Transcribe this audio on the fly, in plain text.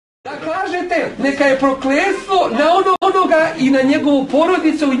Da kažete, neka je prokletstvo na onoga i na njegovu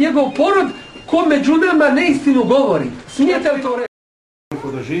porodicu i njegov porod ko među nama neistinu govori. Smijete li to reći?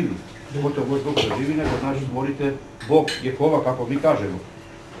 Da živi, pogotovo Bož Bog da živi, nego znači stvorite Bog Jehova, kako mi kažemo.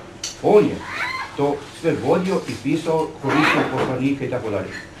 On je to sve vodio i pisao, koristio poslanike i tako dalje.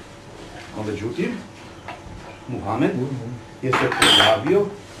 No međutim, Muhamed je se pojavio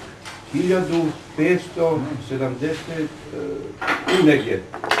 1570 negdje.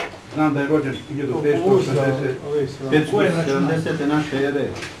 Znam da je rođen 1570. naše ere.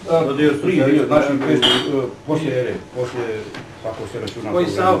 Prije, znači poslije ere, poslije, kako se računa.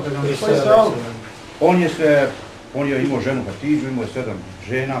 On je imao ženu Hatidžu, imao je 7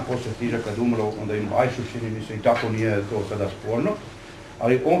 žena, poslije Hatidža kad umro, onda imao Ajšu, čini mi se, i tako nije to sada sporno.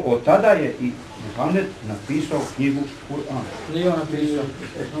 Ali od tada je i Muhammed napisao knjigu Kur'an. Nije on napisao.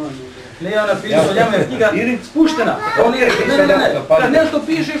 Nije on napisao, njemu je knjiga spuštena. Kad nešto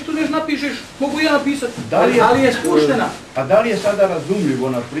pišeš, tu nešto napišeš, mogu ja napisati, ali je spuštena. A da li je sada razumljivo,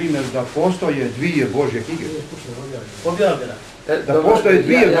 na primjer, da postoje dvije Božje knjige? Objavljena. Da postoje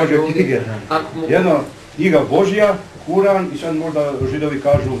dvije Božje knjige. Jedna knjiga Božja, Kur'an, i sad možda Židovi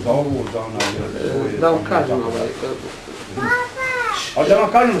kažu za ovu, za onaj... Da vam kažem Ali da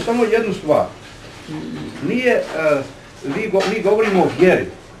vam kažem samo jednu stvar. Nije, mi govorimo o vjeri,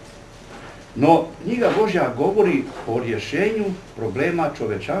 no knjiga Božja govori o rješenju problema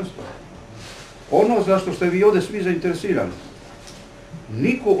čovečanstva. Ono za što ste vi ovdje svi zainteresirani.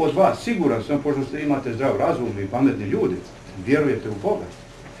 Niko od vas, siguran sam, pošto ste imate zdrav razum i pametni ljudi, vjerujete u Boga.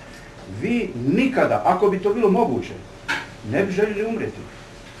 Vi nikada, ako bi to bilo moguće, ne bi željeli umrijeti.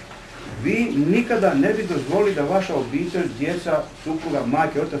 Vi nikada ne bi dozvolili da vaša obitelj, djeca, supruga,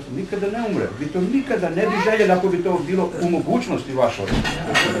 majke, otac nikada ne umre. Vi to nikada ne bi željeli ako bi to bilo u mogućnosti vašoj.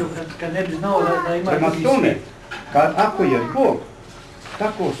 Kad ne bi znao da ima... Prema tome, ako je Bog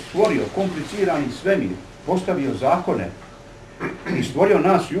tako stvorio komplicirani svemir, postavio zakone i stvorio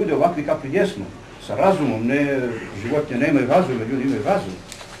nas ljude ovakvi kakvi jesmo, sa razumom, ne životinje nemaju razume, ljudi imaju razum.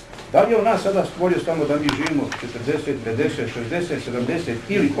 Da li je on nas sada stvorio samo da mi živimo 40, 50, 60, 70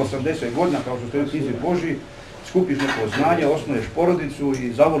 ili 80 godina, kao što ste u knjizi Božji, skupiš neko znanje, osnuješ porodicu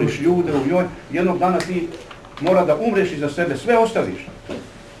i zavoliš ljude u njoj, jednog dana ti mora da umreš i za sebe sve ostaviš.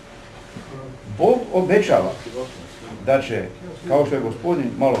 Bog obećava da će, kao što je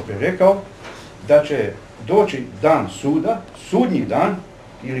gospodin malo pre rekao, da će doći dan suda, sudnji dan,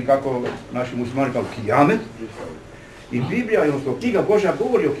 ili kako naši muslimani kao kijamet, i Biblija, odnosno knjiga Božja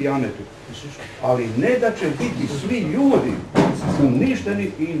govori o kijametu, ali ne da će biti svi ljudi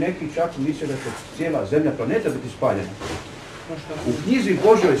uništeni i neki čak misle da će cijela zemlja, planeta biti spaljena. U knjizi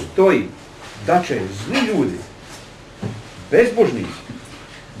Božjoj stoji da će zli ljudi, bezbožnici,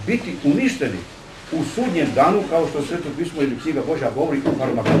 biti uništeni u sudnjem danu, kao što Sveto pismo ili knjiga Božja govori u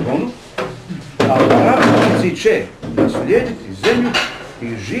Armagedonu, a pravnici će naslijediti zemlju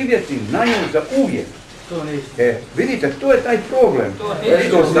i živjeti na njoj za uvijek. Vidite, to je taj problem.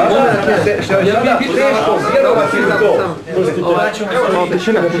 Što sada teško vjerovati u to.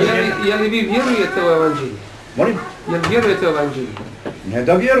 Je li vi vjerujete u evanđelje? Molim? Je li vjerujete u evanđelje? Ne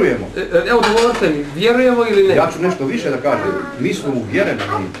da vjerujemo. Evo, dovolite mi, vjerujemo ili ne? Ja ću nešto više da kažem. Mi smo uvjereni.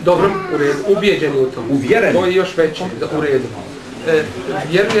 Dobro, u redu, ubjeđeni u tom. Uvjereni. To je još veće, u redu.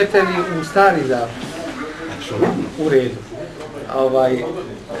 Vjerujete li u stari zavjet? Apsolutno. U redu.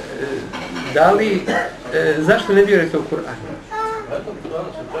 Da li, zašto ne vjerujete u Kur'an?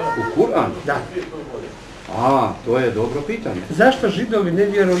 U Kur'an? Da. To je dobro pitanje. Zašto Židovi ne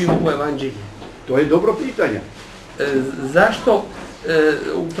vjeruju u evanđelje? To je dobro pitanje. Zašto?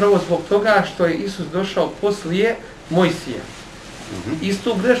 Upravo zbog toga što je Isus došao poslije Mojsija.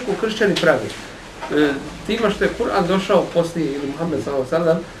 Istu grešku kršćani pravi. Tima što je Kur'an došao poslije, ili Muhammed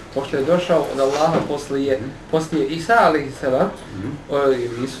s.a.v. pošto je došao od Allaha poslije Isa a.s.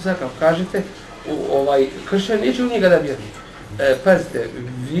 ili Isusa, kao kažete, kršćani neće u njega da vjeruju. Pazite,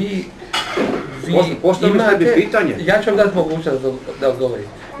 vi imate, ja ću vam dati mogućnost da odgovorite.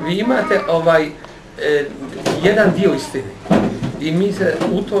 Vi imate jedan dio istine i mi se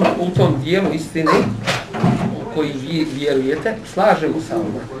u tom dijelu istine koji vi vjerujete slažemo sa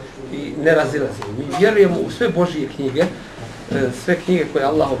vama i ne razilazimo. Mi vjerujemo u sve Božje knjige, sve knjige koje je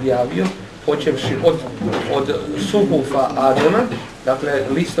Allah objavio, počevši od suhufa Adema, dakle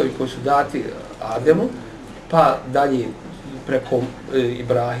listovi koji su dati Ademu, pa dalje preko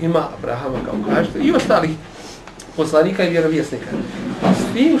Abrahama, kao kažete, i ostalih poslanika i vjerovjesnika.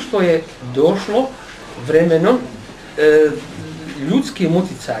 S tim što je došlo vremenom ljudskim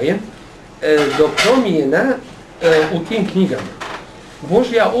uticajem do promjena u tim knjigama.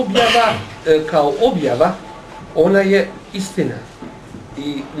 Božja objava kao objava, ona je istina.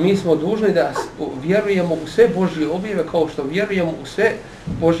 I mi smo dužni da vjerujemo u sve Božje objave kao što vjerujemo u sve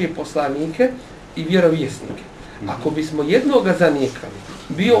Božje poslanike i vjerovjesnike. Ako bismo jednoga zanijekali,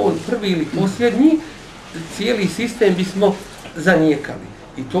 bio on prvi ili posljednji, cijeli sistem bismo zanijekali.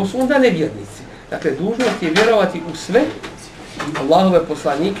 I to su onda nevjernici. Dakle, dužnost je vjerovati u sve Allahove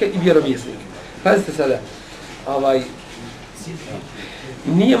poslanike i vjerovjesnike. Pazite sada,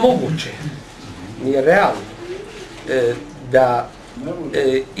 nije moguće, nije realno da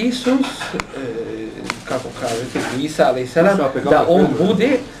Isus, kako kažete, Isa a.s.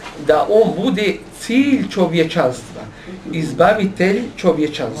 da on bude cilj čovječanstva, izbavitelj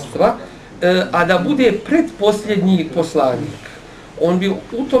čovječanstva, a da bude predposljednji poslanik. On bi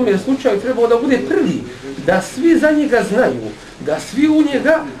u tom slučaju trebao da bude prvi, da svi za njega znaju, da svi u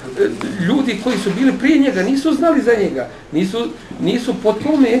njega, ljudi koji su bili prije njega, nisu znali za njega, nisu po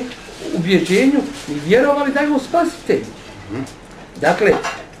tome ubjeđenju ni vjerovali da je on spasitelj. Dakle,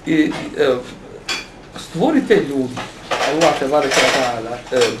 stvoritelj ljudi, Allah te bareke ve taala,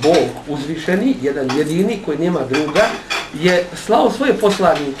 Bog uzvišeni, jedan jedini koji nema druga, je slao svoje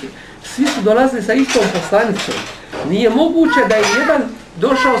poslanike. Svi su dolazili sa istom poslanicom. Nije moguće da je jedan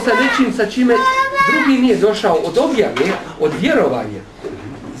došao sa nečim sa čime drugi nije došao od objave, od vjerovanja.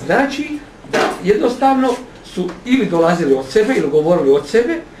 Znači da jednostavno su ili dolazili od sebe ili govorili od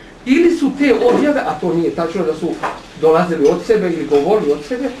sebe, ili su te objave, a to nije tačno da su dolazili od sebe ili govorili od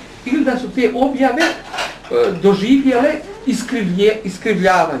sebe, ili da su te objave doživjele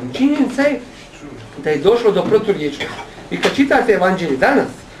iskrivljavanje. Činjenica je da je došlo do proturječnosti. I kad čitate evanđelje danas,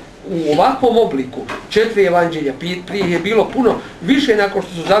 u ovakvom obliku, 4 evanđelja, prije je bilo puno više nakon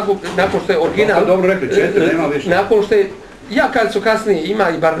što je original, dobro rekli, 4, nema više. Nakon što je, kad su kasnije, ima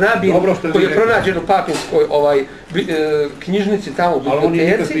i Barnabin, koji je pronađen u papinskoj knjižnici tamo u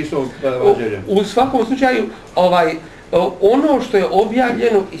biblioteci. U svakom slučaju, ono što je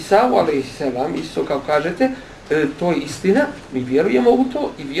objavljeno Isau alejselam, isto kao kažete, to je istina, mi vjerujemo u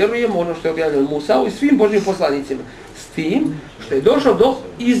to i vjerujemo ono što je objavljeno Musau i svim Božjim poslanicima. S tim što je došlo do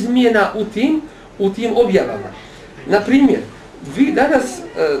izmjena u tim objavama. Naprimjer, vi danas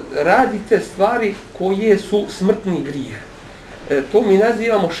radite stvari koje su smrtni grijeh. To mi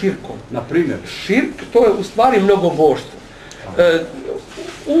nazivamo širkom. Naprimjer? Širk, to je u stvari mnogoboštvo.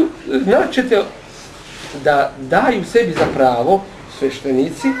 Značite da daju sebi za pravo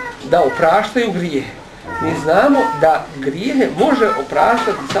sveštenici da opraštaju grijehe. Mi znamo da grijehe može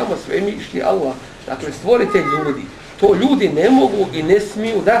opraštati samo svevišnji Allah. Dakle, stvoritelj ljudi. To ljudi ne mogu i ne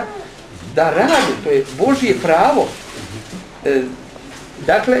smiju da rade. To je Božje pravo.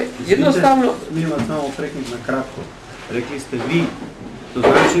 Dakle, jednostavno... Mi vas samo preknuti na kratko. Rekli ste vi, to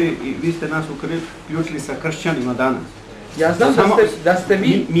znači i vi ste nas uključili sa kršćanima danas. Ja znam da ste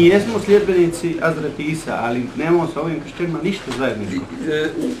vi... Mi jesmo sljedbenici Hazreti Isa, ali nemamo sa ovim kršćanima ništa zajedničko.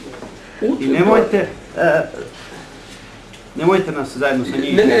 I nemojte nas zajedno sa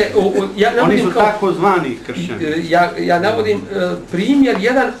njih. Oni su tako zvani kršćani. Ja navodim primjer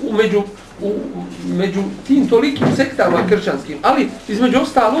jedan među tim tolikim sektama kršćanskim, ali između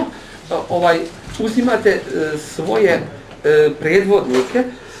ostalog uzimate svoje predvodnike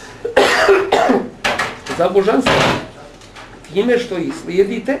za božanstvo time što ih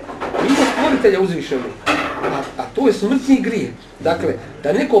slijedite mimo stvoritelja uzvišenog. A to je smrtni grijeh. Dakle,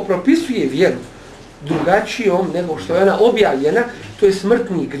 da neko propisuje vjeru drugačijom nego što je ona objavljena, to je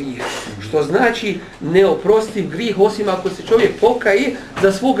smrtni grijeh. Što znači neoprostiv grijeh, osim ako se čovjek pokaje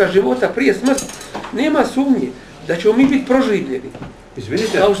za svoga života prije smrti. Nema sumnje da ćemo mi biti proživljeni.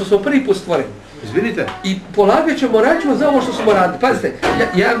 Izvinite. Kao što smo prvi put stvoreni. Izvinite. I polagat ćemo račun za ovo što smo radili. Pazite,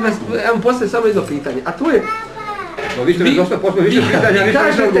 ja vam postavim samo jedno pitanje, a to je... Vi ste mi dosta postavili više pitanja, nisam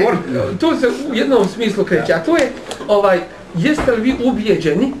odgovoriti. To se u jednom smislu kreće, a to je, jeste li vi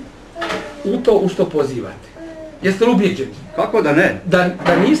ubjeđeni u to u što pozivate? Jeste li ubjeđeni? Kako da ne?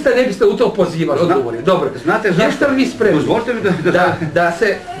 Da niste, ne biste u to pozivali, odgovori. Dobro. Jeste li vi spremni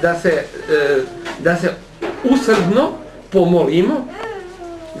da se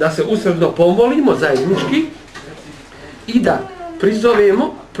usrdno pomolimo, zajednički i da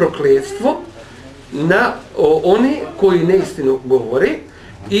prizovemo prokletstvo na one koji neistinu govore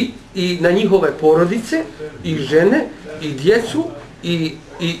i na njihove porodice i žene i djecu i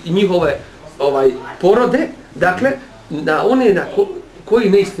njihove porode, dakle na one koji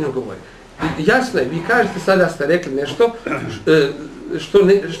neistinu govore. Jasno je, vi kažete sada ste rekli nešto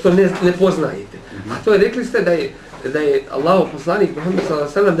što ne poznajete. A to je, rekli ste da je Allahov poslanik Muhammed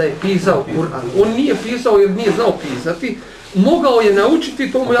sallallahu alejhi ve sellem da je pisao Kur'an. On nije pisao jer nije znao pisati. Mogao je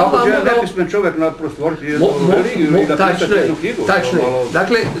naučiti, to mu je Allah mogao... Kako će nepismen čovjek stvoriti jednu religiju i da pisati jednu knjigu? Tačno je.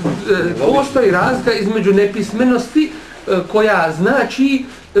 Dakle, postoji razlika između nepismenosti koja znači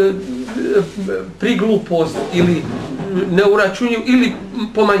priglupost ili neuračunju ili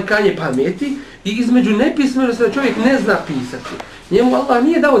pomanjkanje pameti i između nepismenosti da čovjek ne zna pisati. Njemu Allah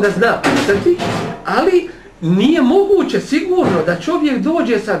nije dao da zna pisati, ali nije moguće sigurno da čovjek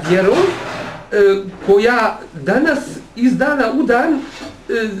dođe sa vjerom koja danas iz dana u dan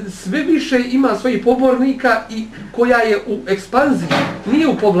sve više ima svojih pobornika i koja je u ekspanziji, nije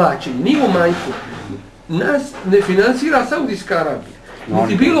u povlačenju, nije u manjku. Nas ne finansira Saudijska Arabija,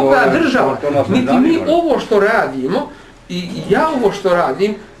 niti bilo koja država, niti mi ovo što radimo, i ja ovo što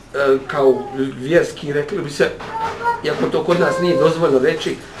radim, kao vjerski, rekli bi se, iako to kod nas nije dozvoljno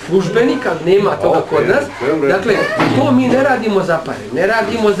reći, službenika, nema toga kod nas, dakle, to mi ne radimo za pare, ne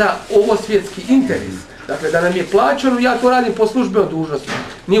radimo za ovo svjetski interes. Dakle, da nam je plaćano, ja to radim po službenoj dužnosti,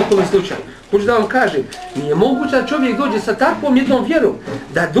 nije u kojem slučaju. Hoću da vam kažem, nije moguće da čovjek dođe sa takvom jednom vjerom,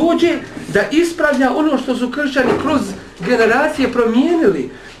 da dođe, da ispravlja ono što su kršćani kroz generacije promijenili,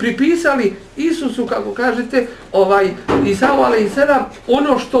 pripisali Isusu, kako kažete, Isau alejselam,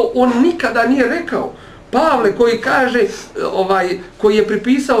 ono što on nikada nije rekao. Pavle koji kaže, koji je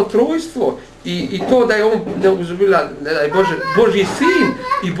pripisao trojstvo i to da je on, ne daj Bože, Božji sin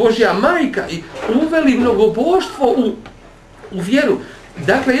i Božja majka i uveli mnogoboštvo u vjeru.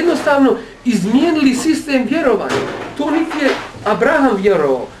 Dakle, jednostavno izmijenili sistem vjerovanja. To niti je Abraham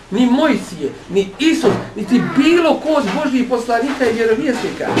vjerovao, ni Mojsije, ni Isus, niti bilo ko od Božjih poslanika i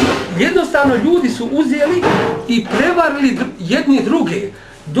vjerovjesnika. Jednostavno ljudi su uzeli i prevarili jedni druge.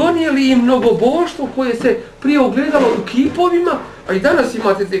 Donijeli im mnogoboštvo koje se prije ogledalo u kipovima, a i danas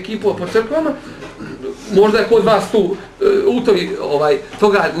imate te kipove po crkvama, možda je kod vas tu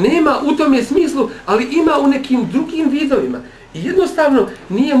toga nema u tom je smislu, ali ima u nekim drugim vidovima. I jednostavno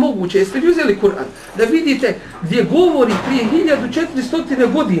nije moguće. Jeste vi uzeli Kur'an da vidite gdje govori prije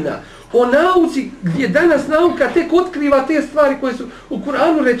 1400 godina o nauci, gdje danas nauka tek otkriva te stvari koje su u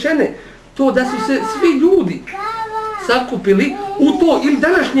Kur'anu rečene, to da su se svi ljudi sakupili u to ili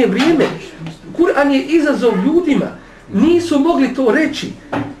današnje vrijeme. Kur'an je izazov ljudima, nisu mogli to reći.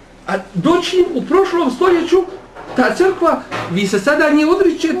 A doći u prošlom stoljeću ta crkva, vi se sada nje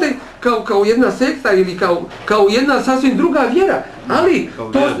odričete kao jedna sekta ili kao jedna sasvim druga vjera, ali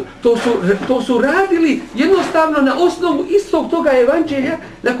to su radili jednostavno na osnovu istog toga evanđelja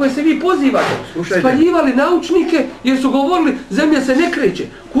na koje se vi pozivate. Spaljivali naučnike jer su govorili zemlja se ne kreće.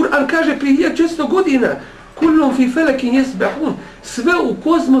 Kur'an kaže prije 1400 godina kullun fi felekin yesbahun, sve u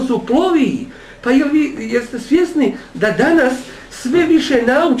kozmosu plovi. Pa jeste svjesni da danas sve više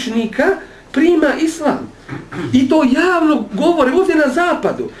naučnika prima islam? I to javno govore ovdje na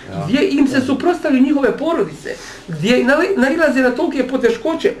zapadu, gdje im se suprotstavljaju njihove porodice, gdje nailaze na tolike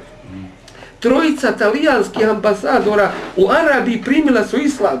poteškoće. Trojica talijanskih ambasadora u Arabiji primila su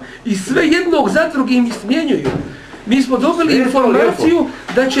islam i sve jednog za drugim ih smjenjuju. Mi smo dobili informaciju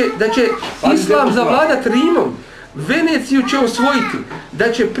da će islam zavladati Rimom, Veneciju će osvojiti,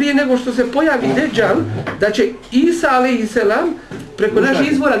 da će prije nego što se pojavi Deđal, da će Isa alejselam preko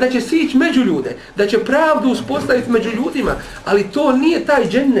naših izvora, da će sići među ljude, da će pravdu uspostaviti među ljudima, ali to nije taj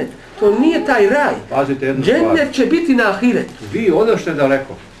džennet, to nije taj raj. Džennet će biti na ahiretu. Vi odošte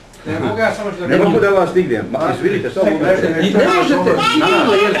daleko. Ne mogu da vas nigdje, izvinite, samo ne možete.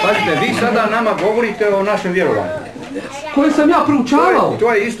 Pazite, vi sada nama govorite o našem vjerovanju. Koje sam ja proučavao.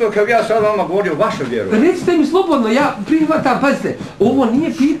 To je isto kao ja sad vama govorio o vašem vjerovanju. Recite mi slobodno, ja prihvatam, pazite, ovo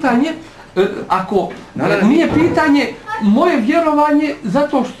nije pitanje, nije pitanje moje vjerovanje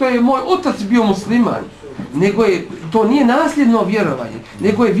zato što je moj otac bio musliman, nego to nije nasljedno vjerovanje,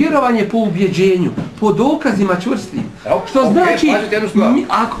 nego je vjerovanje po ubjeđenju, po dokazima čvrstim. Što znači,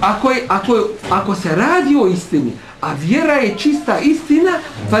 ako se radi o istini, a vjera je čista istina,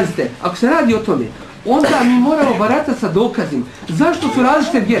 pazite, ako se radi o tome, onda mi moramo baratati sa dokazima. Zašto su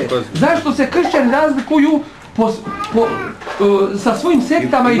različite vjere? Zašto se kršćani razlikuju sa svojim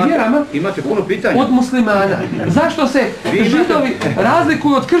sektama i vjerama od muslimana? Zašto se židovi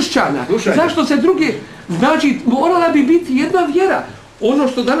razlikuju od kršćana? Zašto se drugi? Znači, morala bi biti jedna vjera. Ono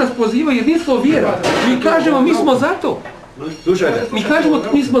što danas poziva jedinstvo vjera. Mi kažemo, mi smo za to. Mi kažemo,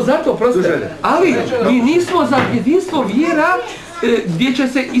 mi smo za to, ali mi nismo za jedinstvo vjera gdje će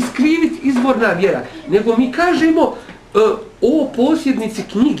se iskriviti izvorna vjera. Nego mi kažemo, o posjednici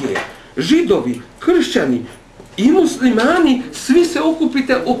knjige, židovi, kršćani i muslimani, svi se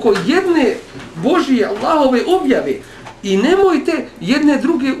okupite oko jedne Božije Allahove objave i nemojte jedne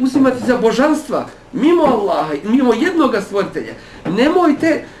druge uzimati za božanstva mimo Allaha, mimo jednoga stvoritelja.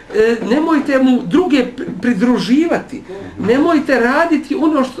 Nemojte mu druge pridruživati, nemojte raditi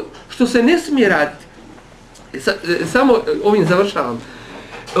ono što se ne smije raditi. Samo ovim završavam.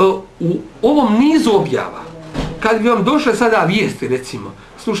 U ovom nizu objava kad bi vam došle sada vijesti, recimo,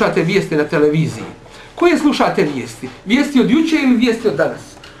 slušate vijesti na televiziji, koje slušate vijesti? Vijesti od juče ili vijesti od danas?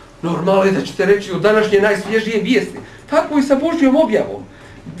 Normalno je da ćete reći od današnje najsvježije vijesti. Tako i sa Božjom objavom.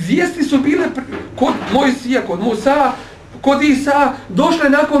 Vijesti su bile kod Mojsija, kod Musa, kod Isa, došle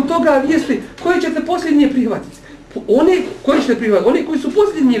nakon toga vijesti. Koje ćete posljednje prihvatiti? One koje ćete prihvatiti? One koji su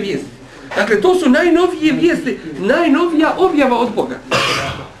posljednje vijesti. Dakle, to su najnovije vijesti, najnovija objava od Boga.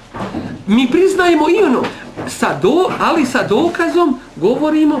 Mi priznajemo i ono, ali sa dokazom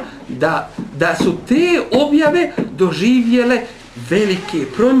govorimo da su te objave doživjele velike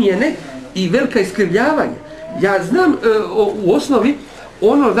promjene i velika iskrivljavanja. Ja znam u osnovi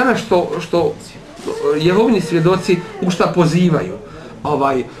ono danas što Jehovini svjedoci u šta pozivaju.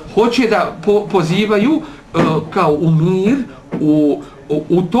 Hoće da pozivaju kao u mir,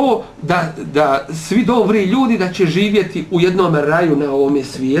 u to da svi dobri ljudi da će živjeti u jednom raju na ovome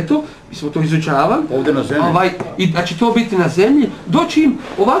svijetu, mi smo to izučavali, ovdje na zemlji. I da će to biti na zemlji, doći im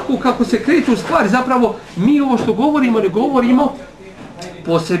ovako kako se kreću stvari, zapravo mi ovo što govorimo ne govorimo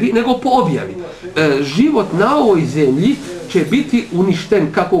po sebi, nego po objavi. Život na ovoj zemlji će biti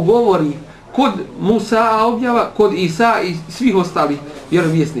uništen, kako govori kod Musa objava, kod Isa i svih ostalih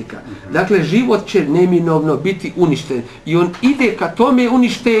vjerovjesnika. Dakle, život će neminovno biti uništen i on ide ka tome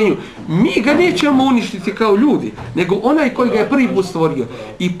uništenju. Mi ga nećemo uništiti kao ljudi, nego onaj koji ga je prvi put stvorio.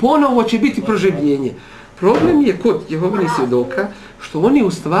 I ponovo će biti proživljenje. Problem je kod Jehovinih svjedoka što oni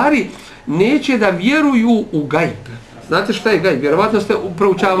u stvari neće da vjeruju u gajb. Znate šta je gajb? Vjerovatno ste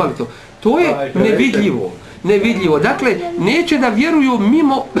proučavali to. To je nevidljivo. Nevidljivo. Dakle, neće da vjeruju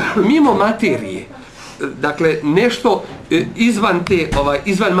mimo materije. Dakle, nešto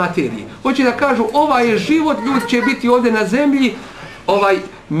izvan materije. Hoće da kažu, ovaj je život, ljudi će biti ovdje na zemlji,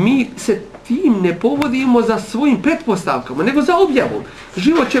 mi se tim ne povodimo za svojim pretpostavkama, nego za objavom.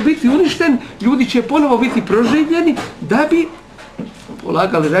 Život će biti uništen, ljudi će ponovo biti proživljeni da bi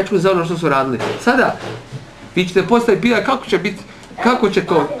polagali račun za ono što su radili. Sada, vi ćete postaviti pitanje kako će biti,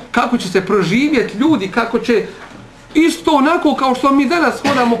 kako će se proživjeti ljudi, kako će isto onako kao što mi danas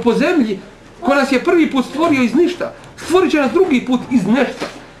hodamo po zemlji, ko nas je prvi put stvorio iz ništa, stvorit će nas drugi put iz nešta,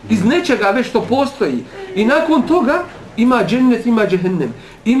 iz nečega već što postoji. I nakon toga ima džennet, ima džehennem,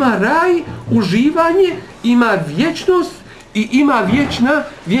 ima raj, uživanje, ima vječnost i ima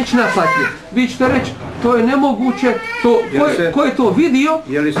vječna patnja. Vi ćete reći, to je nemoguće, ko je to vidio?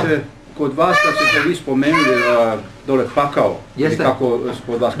 Je li se kod vas, kad ste vi spomenuli dole pakao, ili kako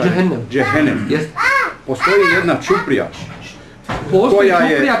kod vas kaže? Džehennem. Postoji jedna čuprija. Postoji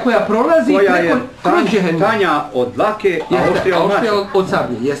čuprija koja prolazi kroz džehennem. Tanja od dlake, a oštrija od mača. Od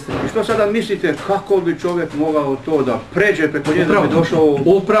sablje, jeste. I što sada mislite, kako bi čovjek mogao to da pređe preko njega da bi došao...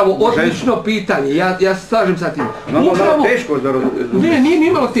 Upravo, odlično pitanje, ja se slažem sa tim. Malo teško da... Ne,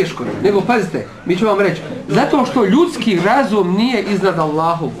 nije malo teško, nego pazite, mi ćemo vam reći, zato što ljudski razum nije iznad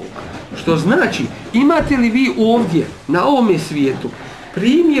Allahovog. Što znači, imate li vi ovdje, na ovome svijetu,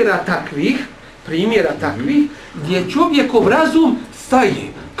 primjera takvih, gdje čovjekov razum staje.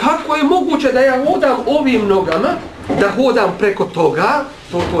 Kako je moguće da ja hodam ovim nogama, da hodam preko toga,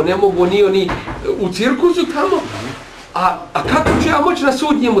 to ne mogu ni oni u cirkusu tamo, a kako ću ja moći na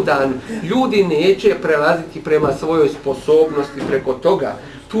sudnjemu danu? Ljudi neće prelaziti prema svojoj sposobnosti preko toga.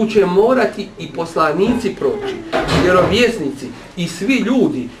 Tu će morati i poslanici proći, vjerovjesnici, i svi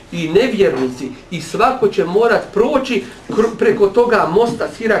ljudi, i nevjernici, i svako će morati proći preko toga mosta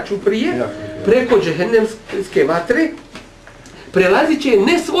sira čuprije, preko džehennemske vatre, prelazit će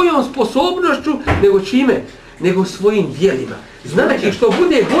ne svojom sposobnošću, nego čime? Nego svojim djelima. Znači, što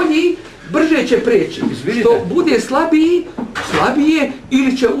bude bolji, brže će preći. Što bude slabije,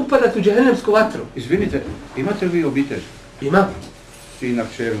 ili će upadati u džehennemsku vatru. Izvinite, imate li vi obitelj? Imam. Sina,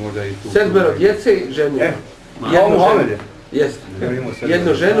 kćer, možda i tu. 7 djece i ženu. Jeste.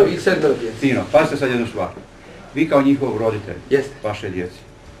 Jednu ženu i 7 djece. Sino, pazite sad jednu stvar. Vi kao njihov roditelj, vaše djeci,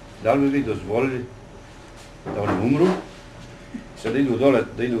 da li bi vi dozvolili da oni umru, sad idu dole,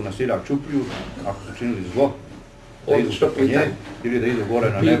 da idu na sirak čupriju, ako su činili zlo, da idu preko nje, ili da idu gore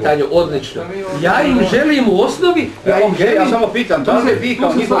na nebo? Pitanje odlično. Ja im želim u osnovi... Ja samo pitam, da li vi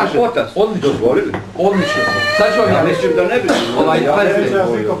kao njihov otac dozvolili? Odlično. Sad ću vam ja mislim da ne bi...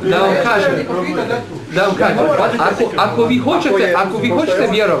 Da vam kažem, ako vi hoćete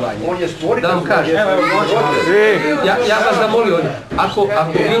vjerovanje, da vam kažem, ja vas zamolio ovdje, ako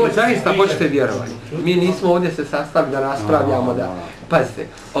vi zaista hoćete vjerovanje, mi nismo ovdje se sastavili da raspravljamo, pazite,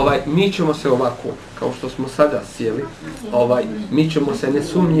 mi ćemo se ovako, kao što smo sada sjeli, mi ćemo se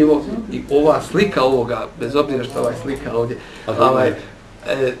nesumnjivo, i ova slika ovoga, bez obzira što ova slika ovdje,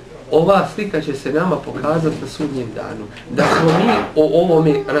 ova slika će se nama pokazati na sudnjem danu, da smo mi o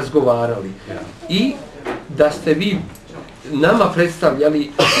ovome razgovarali i da ste vi nama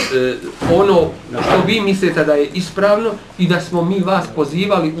predstavljali ono što vi mislite da je ispravno i da smo mi vas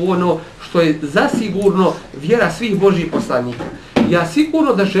pozivali u ono što je zasigurno vjera svih Božjih poslanika. Ja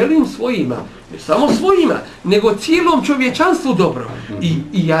sigurno da želim svojima, ne samo svojima, nego cijelom čovječanstvu dobro. I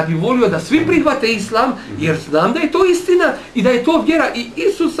ja bih volio da svi prihvate islam, jer znam da je to istina i da je to vjera i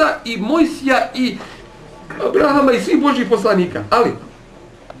Isusa, i Mojsija, i Abrahama, i svih Božjih poslanika. Ali,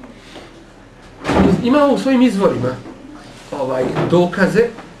 imamo u svojim izvorima dokaze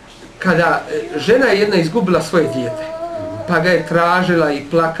kada žena jedna izgubila svoje dijete, pa ga je tražila i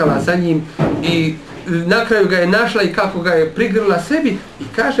plakala za njim i na kraju ga je našla i kako ga je prigrlila sebi i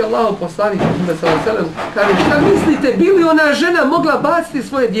kaže Allahov poslanik kaže šta mislite, bi li ona žena mogla baciti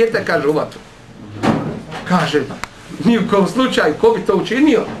svoje dijete, kaže u vatru. Kaže, ni u kom slučaju, ko bi to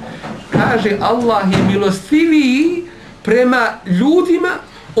učinio? Kaže Allah je milostiviji prema ljudima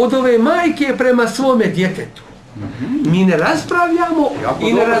od ove majke prema svome djetetu. Mi ne raspravljamo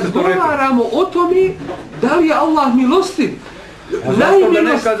i ne razgovaramo o tome da li je Allah milostiv.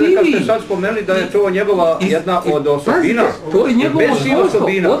 Najmilostiviji. Kad ste sad spomenuli da je to njegova jedna od osobina. To je njegovo svojstvo,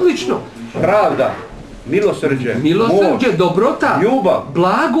 odlično. Pravda, milosrđe, moć, dobrota, ljubav,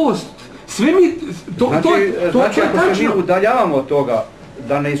 blagost. Sve mi, znači ako se mi udaljavamo od toga,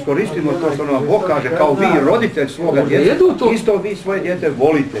 da ne iskoristimo to što nam Bog kaže, kao vi roditelj svoga djeteta, isto vi svoje dijete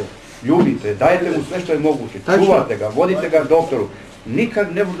volite, ljubite, dajete mu sve što je moguće, čuvate ga, vodite ga doktoru.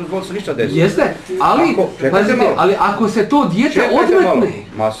 Nikad ne budu dozvoliti se ništa desiti. Jeste, ali ako se to dijete odmetne...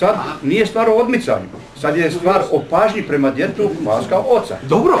 Ma sad nije stvar o odmicanju. Sad je stvar o pažnji prema djetetu vas kao oca.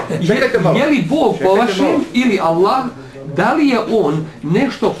 Dobro, je li Bog po vašem ili Allah, da li je on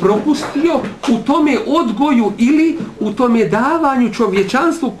nešto propustio u tome odgoju ili u tome davanju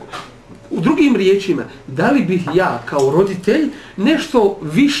čovječanstvu? U drugim riječima, da li bih ja kao roditelj nešto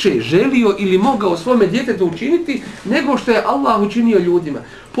više želio ili mogao svome djetetu učiniti nego što je Allah učinio ljudima?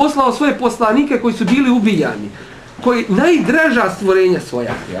 Poslao svoje poslanike koji su bili ubijani, koji najdraža stvorenja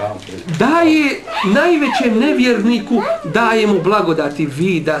svoja, daje najvećem nevjerniku, daje mu blagodati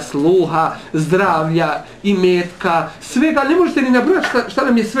vida, sluha, zdravlja, imetka, svega, ne možete ni nabrojati šta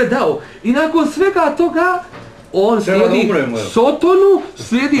nam je sve dao. I nakon svega toga, on slijedi Sotonu,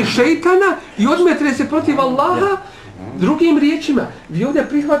 slijedi šeitana i odmetre se protiv Allaha. Drugim riječima, vi ovdje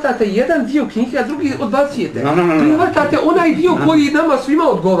prihvatate jedan dio knjige, a drugi odbacujete. Prihvatate onaj dio koji nama svima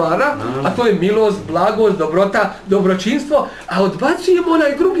odgovara, a to je milost, blagost, dobrota, dobročinstvo, a odbacujemo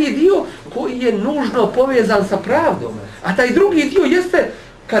onaj drugi dio koji je nužno povezan sa pravdom. A taj drugi dio jeste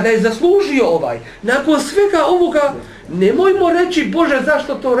kada je zaslužio ovaj. Nakon svega ovoga, nemojmo reći Bože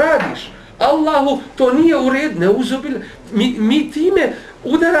zašto to radiš. Allahu, to nije u redu, ne uzubili. Mi time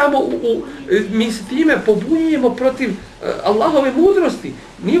udaramo, mi se time pobunjujemo protiv Allahove mudrosti.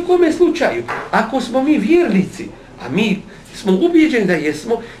 Nijekome slučaju. Ako smo mi vjernici, a mi smo ubijeđeni da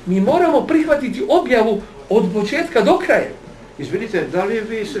jesmo, mi moramo prihvatiti objavu od početka do kraja. Izvinite, da li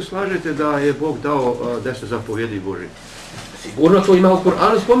vi se slažete da je Bog dao 10 zapovjedi Božih? Sigurno to ima u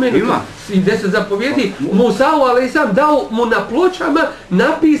Kur'anu spomenuto. I 10 zapovjedi Musa'u alejsam dao mu na pločama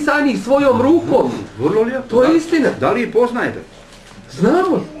napisanih svojom rukom. Vrlo lijepo. To je istina. Da li ih poznajete?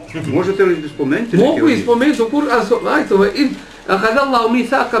 Znamo. Možete li spomenuti neke? Mogu ih spomenuti u Kur'anu ajtove. أخذ الله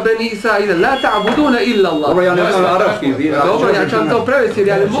ميثاق بني إسرائيل لا تعبدون إلا الله. Dobro, ja ne znam arapski. Dobro, ja ću vam to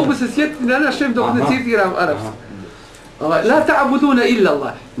prevesti, ali mogu se sjetiti na našem dok ne citiram arapski. La ta'buduna illa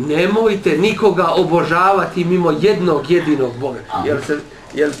Allah. Nemojte nikoga obožavati mimo jednog jedinog Boga.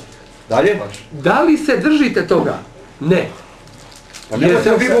 Dalje? Da li se držite toga? Ne. Pa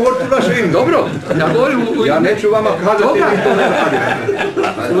nemojte vi govoriti u naše ime. Dobro, ja govorim u ime. Ja neću vama kazati, vi to ne radite.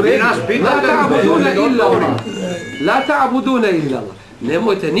 La ta'buduna illa Allah. La ta'buduna illa Allah.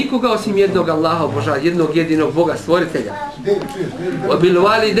 Nemojte nikoga osim jednog Allaha obožavati, jednog jedinog Boga stvoritelja. Wa bil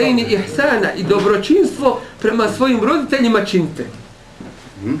walidayni ihsana, i dobročinstvo prema svojim roditeljima činite.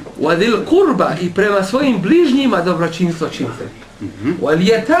 Wa dhil qurba, i prema svojim bližnjima dobročinstvo činite. Wal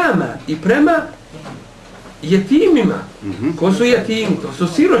yatama, i prema jetimima. Ko su jetimi? To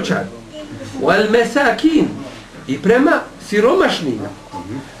su siročani. Wal masakin, i prema siromašnima.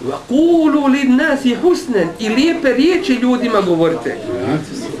 Wa qulu lin nasi husnan, i lijepe riječi ljudima govorite.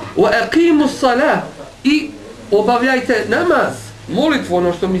 Wa aqimu s-salah, i obavljajte namaz, molitvu,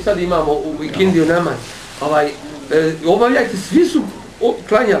 ono što mi sad imamo u ikindiju namaz. Obavljajte, svi su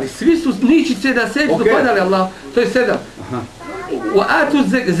klanjali, svi su ničice na sebi dopadali Allah, to je 7. Wa atu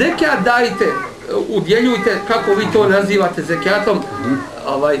zekat, dajte, udjeljujte, kako vi to nazivate zekatom.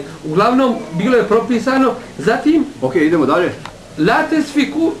 Uglavnom, bilo je propisano. Zatim, ok, idemo dalje.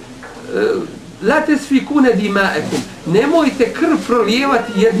 La tesfikune dima'ekum, nemojte krv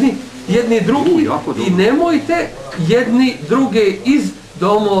prolijevati jedni drugi i nemojte jedni druge iz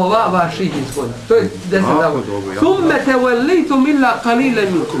domova vaših izgoniti. To je 10 zavod. Thumme tevellitum illa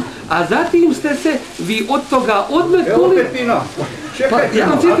qalilan minkum. A zatim ste se vi od toga odmetnuli. Pa, ja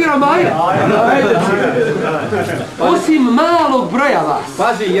vam citiram ajet. Osim malog broja vas.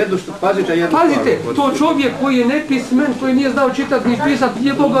 Pazite jednu Pazite, to čovjek koji je nepismen, koji nije znao čitati ni pisati,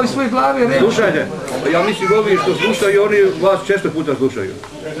 nije mogao iz svoje glave reći. Slušajte, ja mislim ovi što slušaju, oni vas često puta slušaju.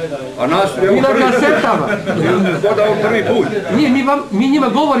 A nas, mi na kasetama. Da ovo prvi put. Mi njima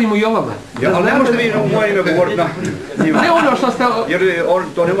govorimo i o vama. Ali ne možete vi u moje ime govoriti na njima. Ne ono što ste... Jer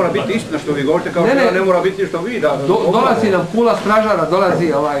to ne mora biti istina što vi govorite, kao što ne mora biti što vi da... Dolazi nam kula stražara,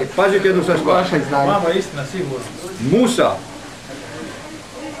 dolazi ovaj... Pazite jednu sad stvar. Vaša izdanje. Mama istina, sigurno. Musa,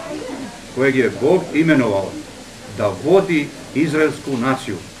 kojeg je Bog imenovao da vodi izraelsku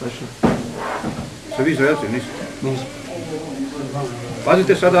naciju. Ste vi Izraelci, nisu?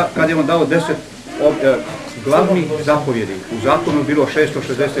 Pazite sada kad je on dao 10 glavnih zapovjedi. U zakonu bilo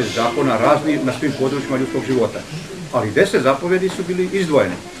 660 zakona razni na svim područjima ljudskog života. Ali 10 zapovjedi su bili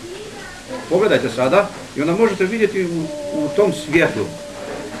izdvojeni. Pogledajte sada i onda možete vidjeti u tom svjetlu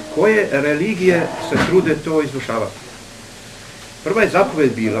koje religije se trude to izvršavati. Prva je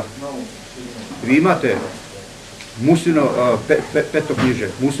zapovjed bila, vi imate muslino,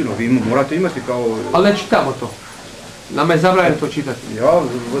 petoknjižje, muslino, vi morate imati kao... Ali ne čitamo to. Nama je zabranjeno to čitati. Ja,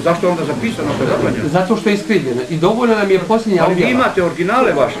 zašto je onda zapisano to je zabranjeno? Zato što je iskrivljeno. I dovoljno nam je posljednja objava. Ali vi imate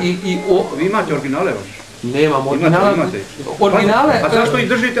originale vaše. Vi imate originale vaše. Nemam originale. Originale... A zašto ih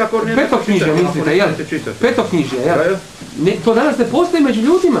držite ako ne petoknjižje, mislite, jel? Petoknjižje, jel? To danas ne postoji među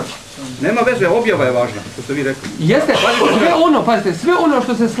ljudima. Nema veze, objava je važna, što ste vi rekli. Jeste, sve ono, pazite, sve ono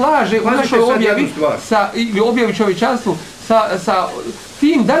što se slaže u našoj objavi, objavi čovječanstvu, sa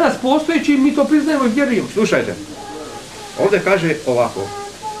tim danas postojećim, mi to priznajemo i vjerujemo. Slušajte, ovdje kaže ovako,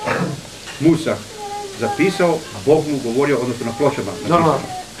 Musa zapisao, Bog mu govorio, odnosno na pločama napisao.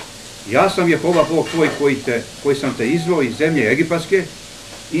 Ja sam Jehova Bog tvoj koji sam te izveo iz zemlje Egipatske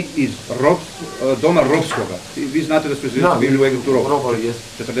i iz doma robskoga. Vi znate da su bili u Egiptu robovi,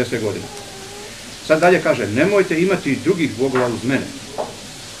 40 godina. Sad dalje kaže, nemojte imati drugih bogova uz mene.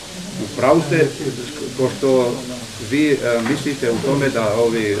 Upravo ste, ko što vi mislite u tome da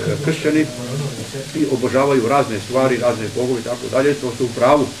ovi kršćani obožavaju razne stvari, razne bogove i tako dalje, to su u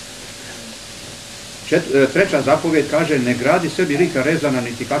pravu. Treća zapovjed kaže, ne gradi sebi lika rezana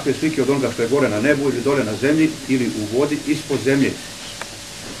niti kakve slike od onoga što je gore na nebu ili dole na zemlji ili u vodi ispod zemlje.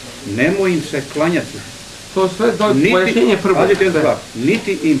 Nemoj im se klanjati. To sve pojašnjenje prvo.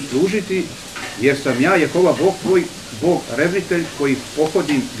 Niti im služiti, jer sam ja Jehova Bog tvoj, Bog revnitelj koji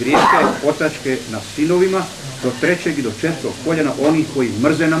pohodim grijehe otačke na sinovima do 3. i do 4. koljena onih koji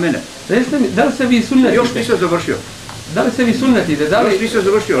mrze na mene. Recite mi, da li se vi sunnetite? Još nisam završio. Da li se vi sunnetite? Još nisam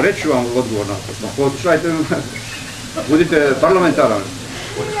završio, reći ću vam odgovor na to. Poslušajte, budite parlamentarani.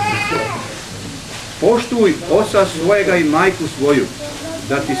 Poštuj oca svojega i majku svoju,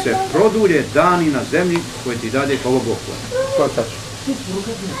 da ti se produlje dani na zemlji koje ti dade kao Bog tvoj.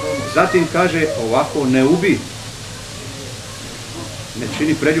 Zatim kaže ovako, ne ubij, ne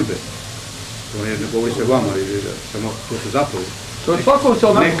čini preljube. To ne govori se vama, samo to su zapovjedi. To je svako se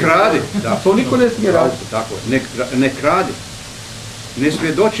onako. Ne kradi. To niko ne smije raditi. Tako, ne kradi. Ne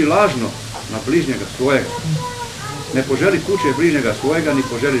svjedoči lažno na bližnjega svojega. Ne poželi kuće bližnjega svojega, ni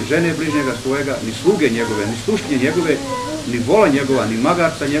poželi žene bližnjega svojega, ni sluge njegove, ni slušnje njegove, ni vola njegova, ni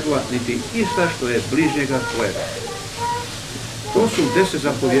magarca njegova, niti išta što je bližnjega svojega. To su 10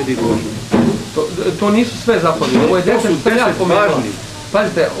 zapovjedi Božje. To nisu sve zapovjedi, ovo je 10 što ja spomenuo.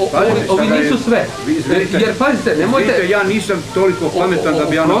 Pazite, ovi nisu sve. Jer pazite, nemojte... Vidite, ja nisam toliko pametan da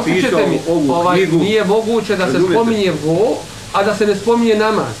bi ja napisao ovu knjigu. Nije moguće da se spominje vo, a da se ne spominje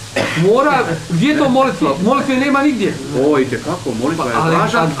namaz. Gdje je to molitva? Molitve nema nigdje. Ojte, kako? Molitva je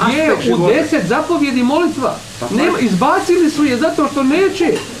važan aspekt života. Ali gdje u 10 zapovjedi molitva? Izbacili su je zato što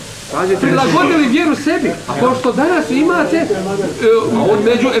neće. Prilagodili vjeru sebi. A kao što danas imate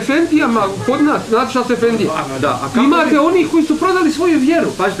među efendijama, kod nas, znate šta su efendije? Imate onih koji su prodali svoju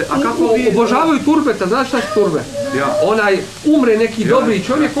vjeru. Obožavaju turbeta, znate šta su turbe? Onaj umre neki dobri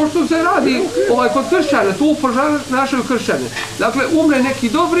čovjek, kao što se radi kod kršćana, tu ponašaju kršćane. Dakle, umre neki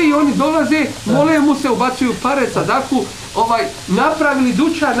dobri i oni dolaze, mole mu se, ubacuju pare, sadaku, napravili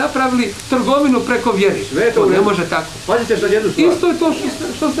dućan, napravili trgovinu preko vjeri. To ne može tako. Pazite sad jednu stvar. Isto je to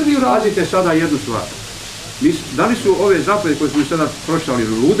što ste vi uradili. Pazite sada jednu stvar. Da li su ove zapovjedi koje smo sada pročitali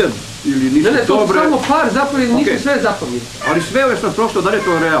lude ili nisu dobre? Ne, to su samo par zapovjedi, nisu sve zapovjedi. Ali sve ove što je prošlo, da li je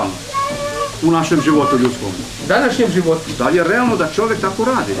to realno? U našem životu ljudskom. Današnjem životu. Da li je realno da čovjek tako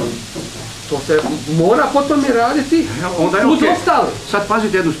radi? To se mora potom i raditi uz ostale. Sad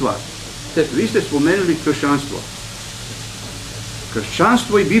pazite jednu stvar. Vi ste spomenuli kršćanstvo.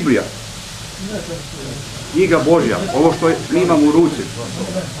 Kršćanstvo i Biblija, knjiga Božja, ovo što mi imamo u ruci,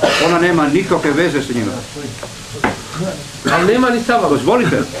 ona nema nikakve veze s njima. Ali nema ni sa vama.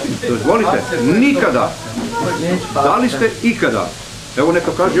 Dozvolite, nikada. Da li ste ikada, evo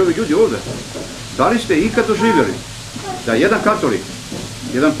neka kaže ovi ljudi ovdje, da li ste ikad doživjeli da jedan katolik,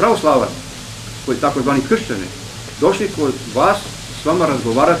 jedan pravoslavac, koji je takozvani kršćani, došli kod vas s vama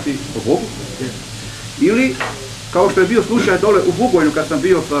razgovarati o Bogu? Ili, kao što je bio slučaj dole u Bugojnu kad sam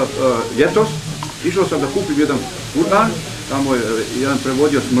bio ljetos, išao sam da kupim jedan Kur'an, tamo je jedan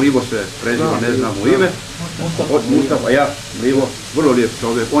prevodio Mlivo se preziva, ne znam u ime, od Mustafa, ja, Mlivo, vrlo lijep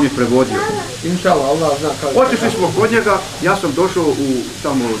čovjek, on je prevodio. Inšala, Allah zna kako. Otišli smo kod njega, ja sam došao u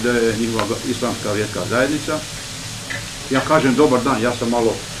tamo gdje je njihova islamska vjerska zajednica, ja kažem dobar dan, ja sam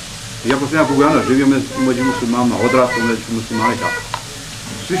malo, iako sam ja Bugojana, živio među muslimama, odrastao među muslimani tako.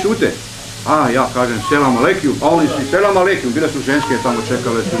 Svi šute. A ja kažem selam alejkum, a oni su selam alejkum, bile su ženske tamo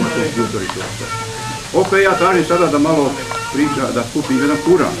čekale su na kompjutori to. Ok, ja tražim sada da malo priča, da kupim jedan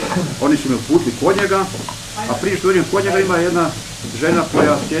Kur'an. Oni su me uputili kod njega, a prije što dođem kod njega ima jedna žena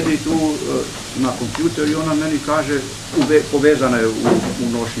koja sjedi tu na kompjuteru i ona meni kaže, povezana je u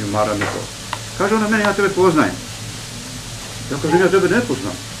nošnju marami to. Kaže ona meni, ja tebe poznajem. Ja kažem, ja tebe ne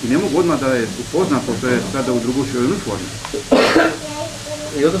poznam i ne mogu odmah da je upoznam, pošto je sada u drugučijoj uniformi.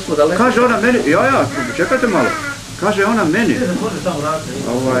 Kaže ona meni, čekajte malo, kaže ona meni,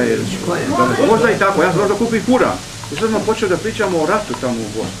 da me pozna i tako, ja sam da kupim Kur'an. I sad smo počeli da pričamo o ratu tamo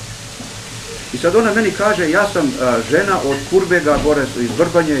u Bosni. I sad ona meni kaže, ja sam žena od Kurbega, gore iz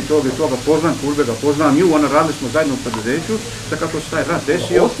Vrbanje i toga, poznam Kurbega, poznam nju, ona radili smo zajedno u preduzeću, da kako se taj rat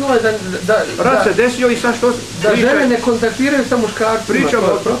desio. Osnova je rat se desio i sad što... Da žene ne kontaktiraju sa muškarcima, pričamo,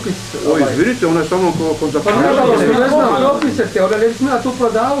 to je propis. Oj, vidite, ona je samo kontaktiraju. Pa nažalost, ne znam propisati, ona ne bi smjela tu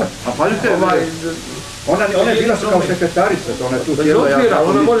prodavati. A pazite, ona je bila kao sekretarica, ona je tu cijela ja...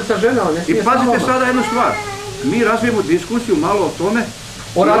 Ona može sa ženama, ne smije sa vama. I pazite sada jednu stvar, mi razvijemo diskusiju malo o tome.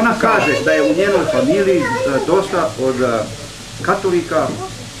 Ona kaže da je u njenoj familiji dosta od katolika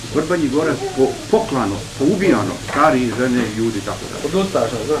u Vrbanji gore poklano, poubijano, stari, žene, ljudi i tako dalje.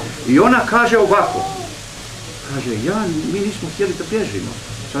 I ona kaže ovako, kaže, mi nismo htjeli da bježimo.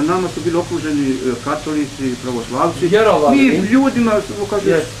 Sa nama su bili okruženi katolici, pravoslavci. Mi ljudima,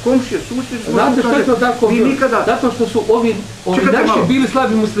 kaže, komšije, susjedi, znate što je to tako bilo? Zato što su ovi naši bili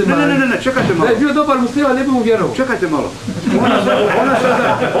slabi muslimani. Ne, čekajte malo. Da je bio dobar musliman, ne bi mu vjerovao. Čekajte malo.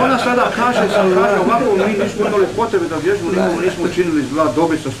 Ona sada kaže ovako, mi nismo imali potrebe da bježimo, nismo učinili zla,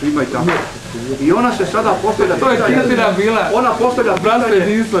 dobri sa svima i tako. I ona se sada postavlja pitanje, ona postavlja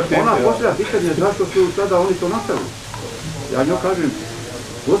pitanje zašto su sada oni to napravili. Ja njoj kažem,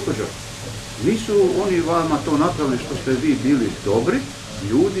 gospođo, nisu oni vama to napravili što ste vi bili dobri,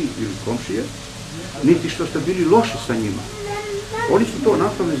 ljudi ili komšije, niti što ste bili loši sa njima. Oni su to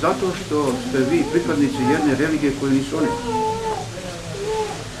napravili zato što ste vi pripadnici jedne religije koje nisu oni.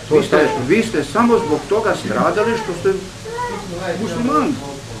 Vi ste samo zbog toga stradali što ste muslimani,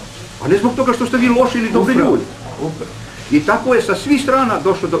 a ne zbog toga što ste vi loši ili dobri ljudi. I tako je sa svih strana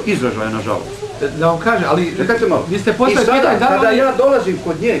došlo do izražaja, nažalost. Da vam kaže, ali vi ste postavili pitanje da li... Kada ja dolazim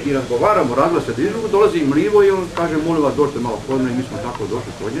kod nje i razgovaramo, radila se dižu, dolazim Mlivo i on kaže, molim vas, dođite malo kod mene, mi smo tako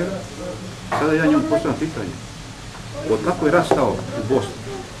došli kod njega. Sada ja njemu postavljam pitanje. Od kako je rat stao u Bosni,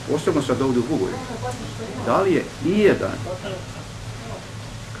 posebno sad ovdje u Bugojnu, da li je ijedan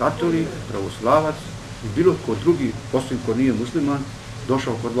katolik, pravoslavac i bilo tko drugi, osim ko nije musliman,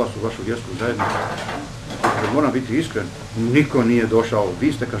 došao kod vas u vašu vjersku zajednicu? Moram biti iskren, niko nije došao,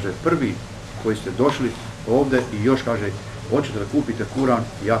 vi ste, kaže, prvi koji ste došli ovdje i još, kaže, hoćete da kupite Kur'an,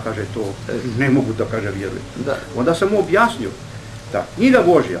 ja, kaže, to ne mogu da, kaže, vjerujem. Onda sam mu objasnio da knjiga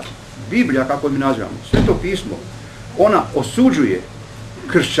Božja, Biblija, kako mi nazivamo, Sveto pismo, ona osuđuje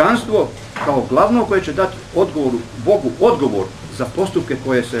kršćanstvo kao glavno koje će dati Bogu odgovor za postupke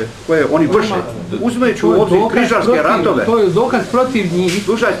koje oni vrše, uzimajući u obzir križarske ratove. To je dokaz protiv njih.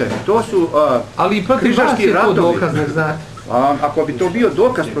 Slušajte, to su ali i protiv vas je to dokaz, ne znate. Ako bi to bio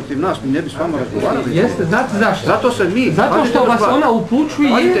dokaz protiv nas, mi ne bi s vama razgovarali. Jeste, znate zašto? Zato što vas ona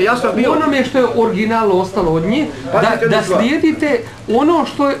upućuje u onome što je originalno ostalo od nje, da slijedite ono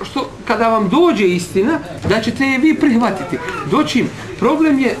što kada vam dođe istina, da ćete je vi prihvatiti. Dočim,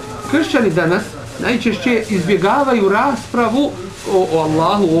 problem je, kršćani danas najčešće izbjegavaju raspravu o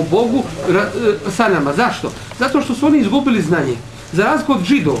Allahu, o Bogu sa nama. Zašto? Zato što su oni izgubili znanje. Za razliku od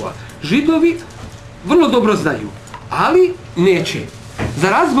Židova. Židovi vrlo dobro znaju, ali neće. Za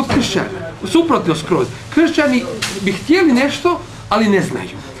razliku od kršćana, suprotno skroz. Kršćani bi htjeli nešto, ali ne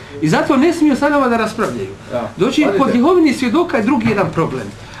znaju. I zato ne smiju sa nama da raspravljaju. Doći kod Jehovinih svjedoka je drugi jedan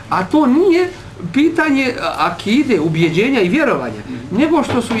problem. A to nije pitanje akide, ubjeđenja i vjerovanja, nego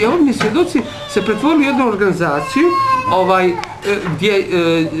što su Jehovini svjedoci se pretvorili u jednu organizaciju gdje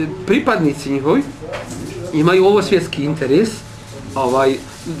pripadnici njihovi imaju ovo svjetski interes,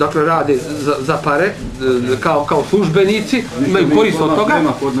 dakle rade za pare, kao službenici, imaju korist od toga.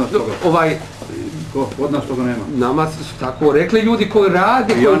 Od nas toga nema. Nama su tako rekli ljudi koji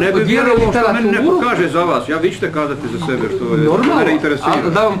rade, ja ne bih vjerovao što meni neko kaže za vas, ja vi ćete kazati za sebe što je mene interesira.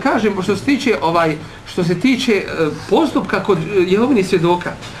 Da vam kažem, što se tiče postupka kod Jehovinih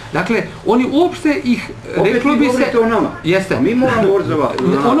svjedoka, dakle, oni uopšte ih, reklo bi se... Opet vi govorite o nama, jeste, a mi moramo govoriti za vas.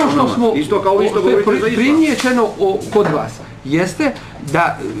 Ono što smo isto kao isto govorite za isto. Primijećeno kod vas, jeste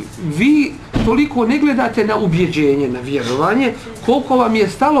da vi toliko ne gledate na ubjeđenje, na vjerovanje, koliko vam je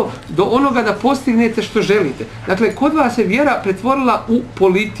stalo do onoga da postignete što želite. Dakle, kod vas se vjera pretvorila u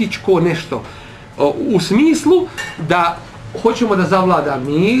političko nešto. U smislu da hoćemo da zavlada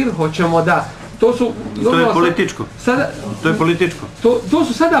mir, hoćemo da... To je političko. To je političko. To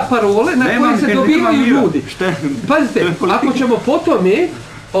su sada parole na koje se dobivaju ljudi. Pazite, ako ćemo po tome,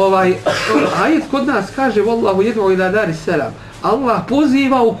 ajet kod nas kaže Wallahu yad'u ila daris salam. Allah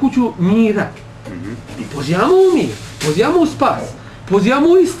poziva u kuću mira. I pozivamo u mir, pozivamo u spas, pozivamo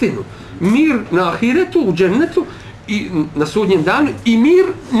u istinu. Mir na ahiretu, u džennetu i na sudnjem danu i mir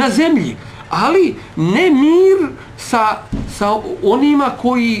na zemlji. Ali ne mir sa onima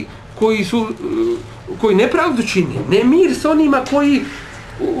koji nepravdu čini. Ne mir sa onima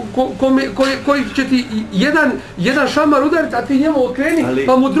koji će ti jedan šamar udariti, a ti njemu okreni,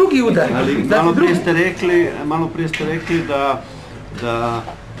 pa mu drugi udari. Ali malo prije ste rekli da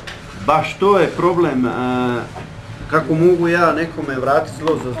baš to je problem, kako mogu ja nekome vratiti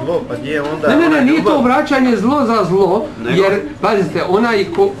zlo za zlo, pa gdje onda... Ne, nije to vraćanje zlo za zlo, jer, pazite, onaj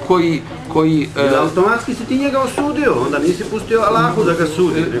koji... automatski si ti njega osudio, onda nisi pustio Allahu da ga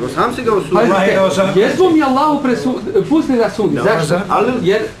sudi, nego sam si ga osudio. Pazite, jesmo mi Allahu pustili da sudi, zašto? Ali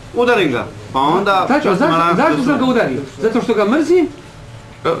udarim ga, pa onda... Zašto sam ga udario? Zato što ga mrzim.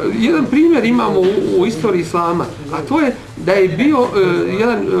 Jedan primjer imamo u istoriji Islama, a to je da je bio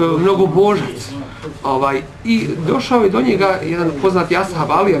jedan mnogobožac i došao je do njega jedan poznati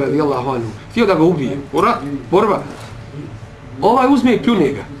ashab Ali radijallahu anhu, htio da ga ubije, borba. Uzme i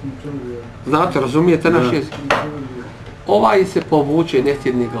pljune ga. Znate, razumijete naš jezik. Se povuče, ne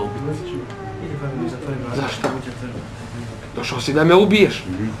htje ga ubiti. Zašto? Došao si da me ubiješ.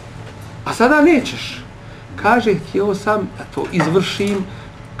 A sada nećeš. Kaže, htio sam da to izvršim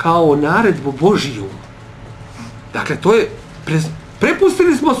kao naredbu Božiju. Dakle, to je,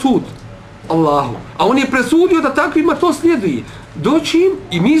 prepustili smo sud Allahu, a on je presudio da takvima to slijeduje. Doćim,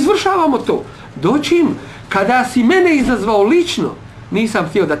 i mi izvršavamo to, doćim, kada si mene izazvao lično, nisam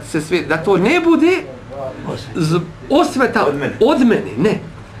htio da to ne bude osveta od mene, ne.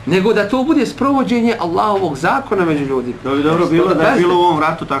 Nego da to bude sprovođenje Allahovog zakona među ljudima. Dobro bilo da je bilo u ovom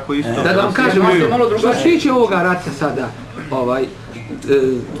ratu tako isto. Da vam kažem, što se tiče ovoga rata sada,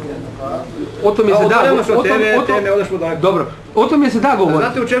 o tome se da dobro, o tome se da govori,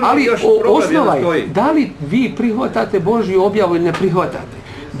 ali osnova je, da li vi prihvatate Božju objavu ili ne prihvatate?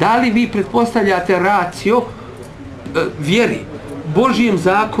 Da li vi pretpostavljate racio vjeri, Božijem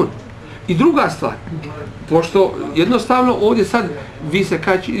zakonu? I druga stvar, pošto jednostavno ovdje sad vi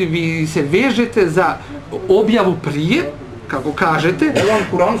se vežete za objavu prije, kako kažete,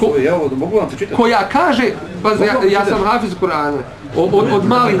 koja kaže, ja sam hafiz Kur'ana, od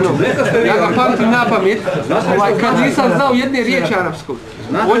malih nogu, ja ga pamtim na pamet, kad nisam znao jedne riječi arapskog.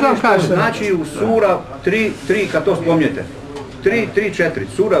 Znači u sura 3, kad to spomnjete, 3, 4,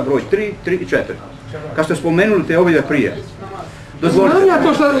 sura broj 3, 4, kad ste spomenuli te objave prije. Znam ja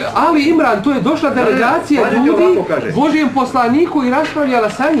to što, Ali Imran, to je došla delegacija ljudi Božijem poslaniku i raspravljala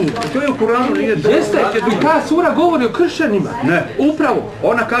sa njim. To je u Kuranu, nije to. Jeste, i ta sura govori o kršćanima. Ne. Upravo.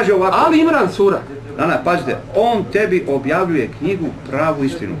 Ona kaže ovako. Ali Imran sura. Pazite, on tebi objavljuje knjigu pravu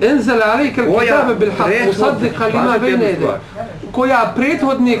istinu. Enzela alejkel kitabe bil haq, musaddiqa lima bejne yedej. Koja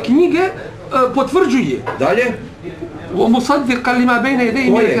prethodne knjige potvrđuje. Dalje? Musaddiqa lima bejne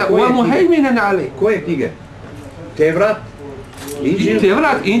yedej, wa muhejminen alej. Koje knjige? Tevrat,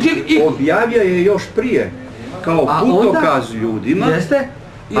 Inđil i objavio je još prije kao putokaz ljudima. Jeste?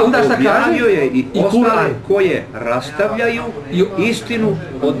 I onda šta kaže? Objavio je i ostale koje rastavljaju istinu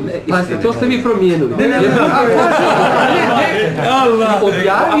od neistine. Pa to ste vi promijenili.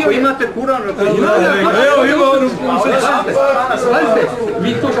 Objavio ako imate Kuran, evo ima ono. Pazite,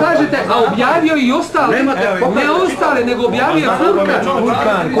 vi to kažete, a objavio i ostale, ne ostale, nego objavio je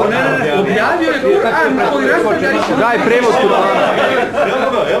Kur'an. Objavio je Kur'an koji rastavlja istinu. Daj prevod Kur'ana.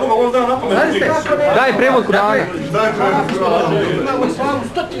 Daj prevod Kur'ana.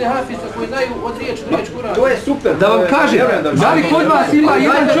 stotine hafiza koji znaju od riječ do riječ Kur'an. To je super. Da vam kažem, da li kod vas ima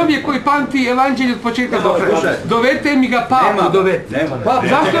jedan čovjek koji pamti evanđelje od početka do kraja? Dovedite mi ga Pavlu, dovedite. Nema.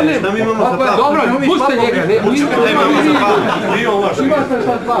 Zašto ne? Dobro, puste njega. Imate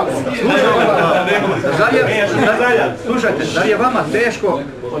sad Pavlu. Slušajte, da je vama teško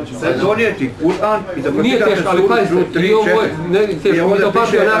donijeti Kur'an i da nije teško, ali pazite, i ovo je teško, mi to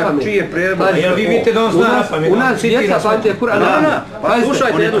pamtio na pamet. Jel vi vidite da on zna na pamet? U nas djeca pamtite Kur'an.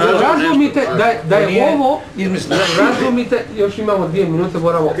 Slušajte, razumite da je ovo, razumite, još imamo 2 minute,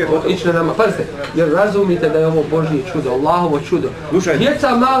 moramo ići na nama. Pazite, jer razumite da je ovo Božje čudo, Allahovo čudo.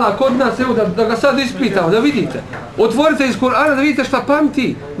 Djeca mala kod nas, evo da ga sad ispitamo, da vidite. Otvorite iz Kur'ana da vidite šta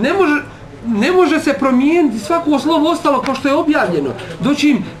pamti. Ne može se promijeniti svako slovo ostalo kao što je objavljeno.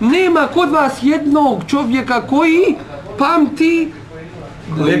 Doći nema kod vas jednog čovjeka koji pamti,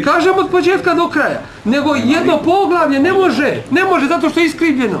 ne kažem od početka do kraja, nego jedno poglavlje ne može zato što je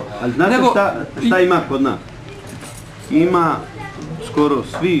iskrivljeno. Ali znate šta ima kod nas? Ima skoro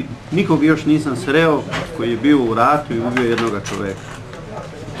svi, nikog još nisam sreo koji je bio u ratu i ubio jednoga čoveka.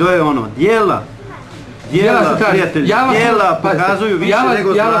 To je ono, djela, prijatelji, djela pokazuju više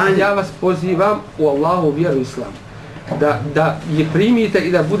nego znanje. Ja vas pozivam u Allahu vjeru Islam. Da je primite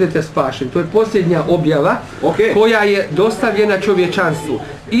i da budete spašeni. To je posljednja objava koja je dostavljena čovječanstvu.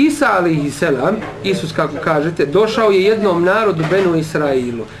 Isa alejhi selam, Isus kako kažete, došao je jednom narodu Benu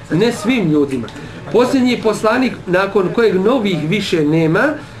Israilu, ne svim ljudima. Posljednji poslanik nakon kojeg novih više nema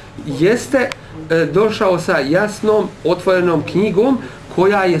jeste došao sa jasnom, otvorenom knjigom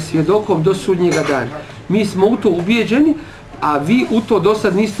koja je svjedokom do sudnjega dana. Mi smo u to ubijeđeni, a vi u to do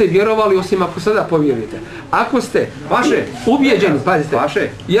sad niste vjerovali, osim ako sada povjerujete. Ako ste ubijeđeni, pazite,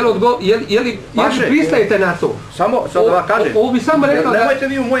 je li pristajete na to? Samo da vam kažem, ovo bi samo rekao da... Nemojte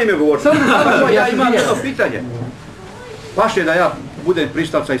vi u moje ime govoriti. Ja imam jedno pitanje. Paše da ja budem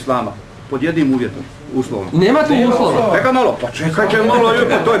pristavca Islama, pod jednim uvjetom, uslovom. Nema tu uslova. Čekaj malo, pa čekajte malo,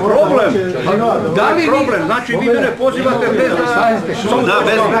 to je problem. Da li problem? Znači vi mene pozivate bez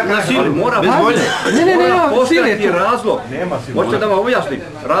volje. Ne, postojati razlog. Hoćete da vam objasnim?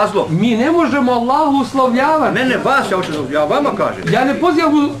 Razlog. Mi ne možemo Allahu uslovljavati. Ne, vas ja hoću da ja vama kažem. Ja ne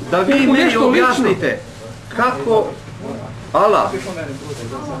pozivam da vi meni objasnite kako Allah,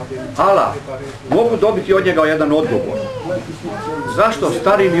 mogu dobiti od njega jedan odgovor. Zašto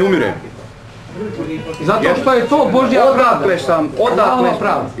starim i umirem? Zato što je to Božja pravda. Odakle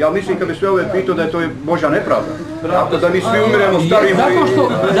sam, ja mislim kad bi sve ove pitao da je to Božja nepravda. Tako da mi svi umiremo starimo i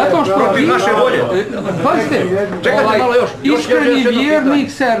protiv naše volje. Pazite, iskreni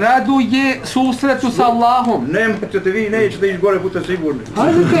vjernik se raduje susretu sa Allahom. Nemojte, vi nećete ići gore, budite sigurni.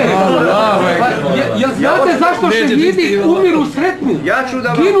 Pazite, jel znate zašto šehidi umiru sretni?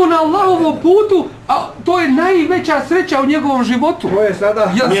 Ginu na Allahovom putu, a to je najveća sreća u njegovom životu. To je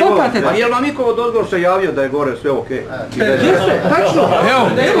sada... A jel vam niko od odgovor se javio da je gore sve okej? Jeste, tačno. Evo,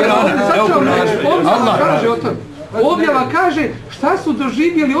 Allah kaže o tome. Objava kaže šta su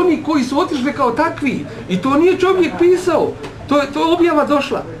doživjeli oni koji su otišli kao takvi. I to nije čovjek pisao. To je objava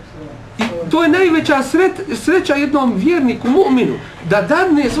došla. I to je najveća sreća jednom vjerniku, mu'minu, da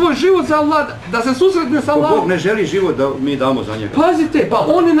dadne svoj život za Allah, da se susretne sa Allahom. Bog ne želi život da mi damo za njega. Pazite, pa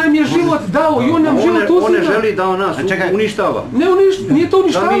on nam je život dao i on nam život uzima. On ne želi da on nas uništava. Nije to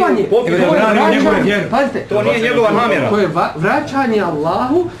uništavanje. Pazite, to nije njegova namjera. To je vraćanje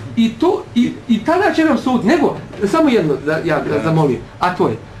Allahu i tada će nam sud. Nego, samo jedno da ja zamolim, a to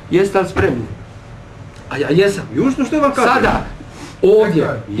je, jeste li spremni? A ja jesam. Južno što vam kažem? Sada, ovdje,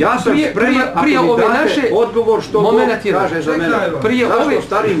 ja sam spreman ako mi date odgovor što Bog kaže za mene. Zašto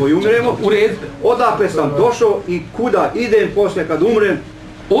starimo i umiremo, odakle sam došao i kuda idem poslije kad umrem,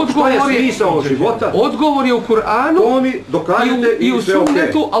 što je smisao života. Odgovor je u Kur'anu i u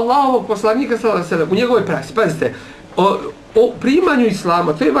sunnetu Allahovog poslanika u njegovoj praksi. Pazite, o primanju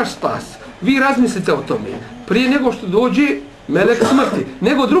Islama, to je vaš spas. Vi razmislite o tome. Prije nego što dođe melek smrti.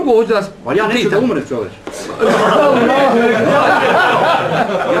 Nego drugo hoće da vas pitam. Ja neću da umre čovječ.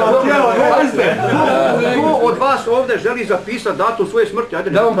 Ko od vas ovdje želi zapisati datum svoje smrti?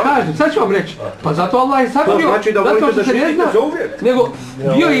 Da vam kažem, sad ću vam reći. Pa zato Allah je sakrio. Znači da volite da živite za uvijek. Nego,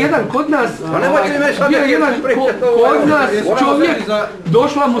 bio je jedan kod nas, čovjek,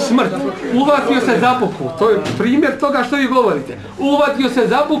 došla mu smrt. Uvatio se za puku. To je primjer toga što vi govorite. Uvatio se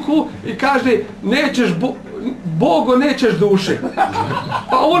za puku i kaže, nećeš Bogo nećeš duše.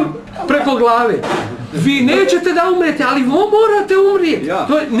 Pa on preko glave. Vi nećete da umrete, ali morate umrijeti.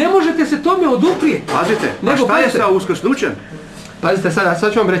 Ne možete se tome oduprijeti. Pazite, a šta je sa uskrsnućem? Pazite,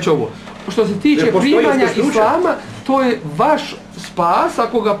 sad ću vam reći ovo. Što se tiče primanja Islama, to je vaš spas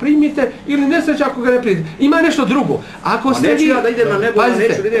ako ga primite ili nesreća ako ga ne primite. Ima nešto drugo. Ako ste neću vi... ja da idem na nebo,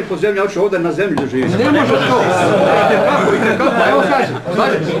 neću da idem po zemlji, ja ću ovdje na zemlji da živim. Ne može to. Evo kažem.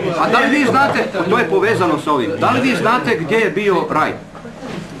 A da li vi znate, to je povezano s ovim, da li vi znate gdje je bio raj?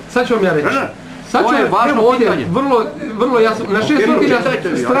 Sad ću vam ja reći. Sad ću vam ovdje vrlo jasno, na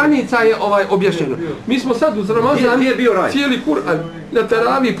 600 stranica je objašnjeno. Mi smo sad uz Ramazan cijeli Kur'an na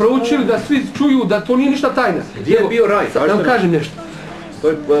teraviji proučili da svi čuju da to nije ništa tajna. Gdje je bio raj? Sad vam kažem nešto.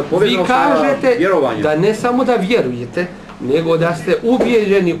 Vi kažete da ne samo da vjerujete, nego da ste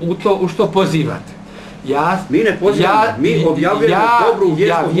ubijeđeni u to u što pozivate. Mi ne pozivamo, mi objavljujemo dobru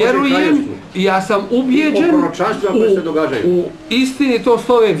vijest o Božjem kraljevstvu. I ja sam ubijeđen u istinitost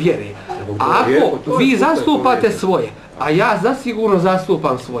ove vjere. Ako vi zastupate svoje, a ja zasigurno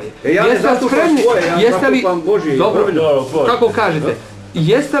zastupam svoje. Ja ne zastupam svoje, ja zastupam Božje. Dobro, kako kažete,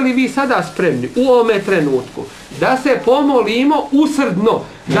 jeste li vi sada spremni u ovome trenutku da se pomolimo usrdno,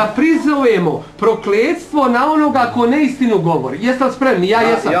 da prizovemo prokletstvo na onoga ko neistinu govori? Jeste li spremni? Ja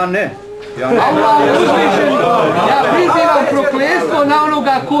jesam. Ja ne. Ja prizivam prokletstvo na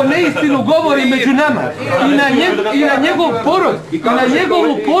onoga ko neistinu govori među nama i na njegov porod i na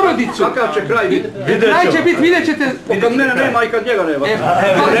njegovu porodicu. Kakav će kraj biti? Kraj će biti, vidjet ćete... Kad mene nema i kad njega nema.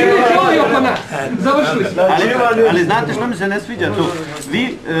 Pa vidjet će ovi oko nas. Završili smo. Ali znate što mi se ne sviđa tu?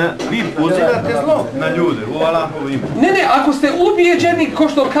 Vi pozivate zlo na ljude u Allahovo ime. Ne, ako ste ubijeđeni, ko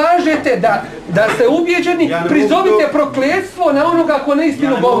što kažete da ste ubijeđeni, prizovite prokletstvo na onoga ko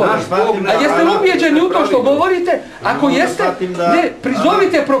neistinu govori. A jeste li ubijeđeni u to što govorite? Ako jeste, ne,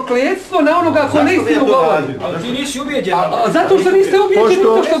 prizovite prokletstvo na onoga ko neistinu govori. Ali ti nisi ubijeđen. Zato što niste ubijeđeni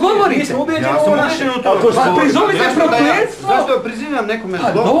u to što govorite. Nisi ubijeđen u to. Pa prizovite prokletstvo. Zašto prizivam nekome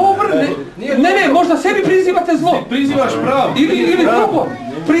zlo? Dobro, ne, možda sebi prizivate zlo. Prizivaš pravo. Ili drugo.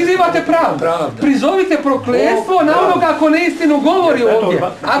 Prizivate pravo. Prizovite prokletstvo na onoga ko neistinu govori ovdje.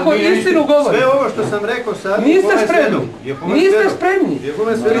 Ako istinu govori. Sve ovo što sam rekao sad... Niste spremni. Niste spremni.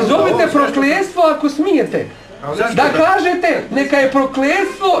 Prizovite prokletstvo ako smijete. Da kažete neka je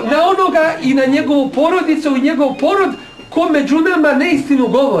prokletstvo na onoga i na njegovu porodicu i njegov porod ko među nama neistinu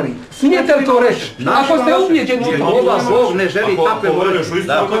govori. Smijete li to reći? Ako ste ubijeđeni u to. Bog ne želi takve vode.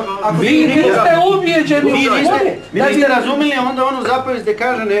 Vi niste ubijeđeni u svoje. Vi niste razumili onda onu zapovijest gdje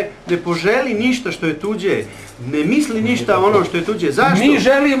kaže ne poželi ništa što je tuđe. Ne misli ništa ono što je tuđe. Zašto? Mi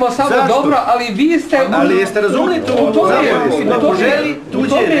želimo samo dobro, ali vi ste... Ali jeste razumili to zapovijest? Ne poželi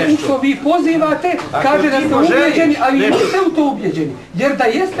tuđe nešto. U što vi pozivate, kaže da ste ubijeđeni, ali niste u to ubijeđeni. Jer da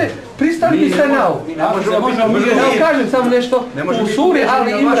jeste, pristali biste na ovo. Ja kažem samo nešto u suri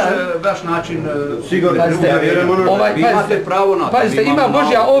Ali Imran. Vaš način sigurno. Imate pravo na to. Pazite, ima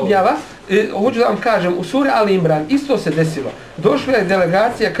Božja objava. Hoću da vam kažem, u suri Ali Imran isto se desilo. Došla je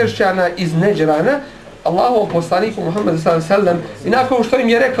delegacija kršćana iz Neđrana, Allahov poslaniku Muhammedu s.a.v. i nakon što im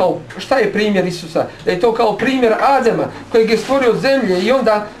je rekao šta je primjer Isusa, da je to kao primjer Adema kojeg je stvorio od zemlje i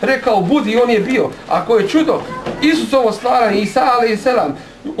onda rekao budi i on je bio. Ako je čudo Isusovo stvaranje Isa a.s.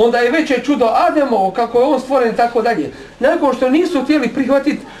 onda je veće čudo Ademovo kako je on stvoren i tako dalje. Nakon što nisu htjeli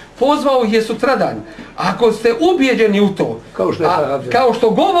prihvatiti, pozvao ih je sutradan. Ako ste ubijeđeni u to, kao što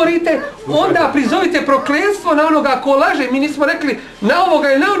govorite, onda prizovite prokletstvo na onoga ko laže. Mi nismo rekli na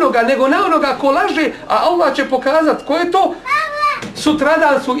ovoga i na onoga, nego na onoga ko laže, a Allah će pokazati ko je to.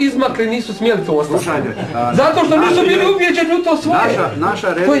 Sutradan su izmakli, nisu smjeli to ostati. Zato što nisu bili ubijeđeni u to svoje.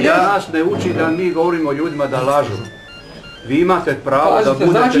 Naša religija nas ne uči da mi govorimo ljudima da lažu. Vi imate pravo da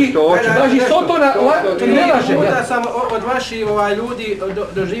budete što hoćete. Znači, Sotona ne laže. Onda sam od vaših ljudi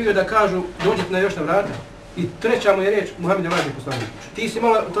doživio da kažu dođite na još na vrata. I treća mu je riječ, Muhammed je lažni poslanik. Ti si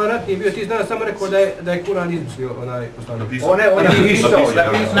malo tolerantniji bio, ti danas samo rekao da je Kur'an izmislio onaj poslanik. On je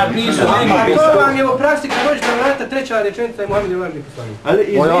napisao. To vam je u praksi kad dođete na vrata, treća rečenica je Muhammed je lažni poslanik. Ali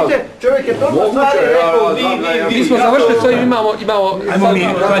izvidite, čovjek je toliko stvari rekao, mi smo završili s ovim, imamo...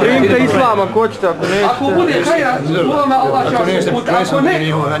 Primite Islam ako hoćete, ako nećete. Ako bude kraja, Allah će vas uput, ako ne...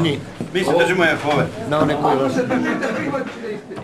 Mi se držimo Jehove. Na one koji... Ako se držite, prihvatite.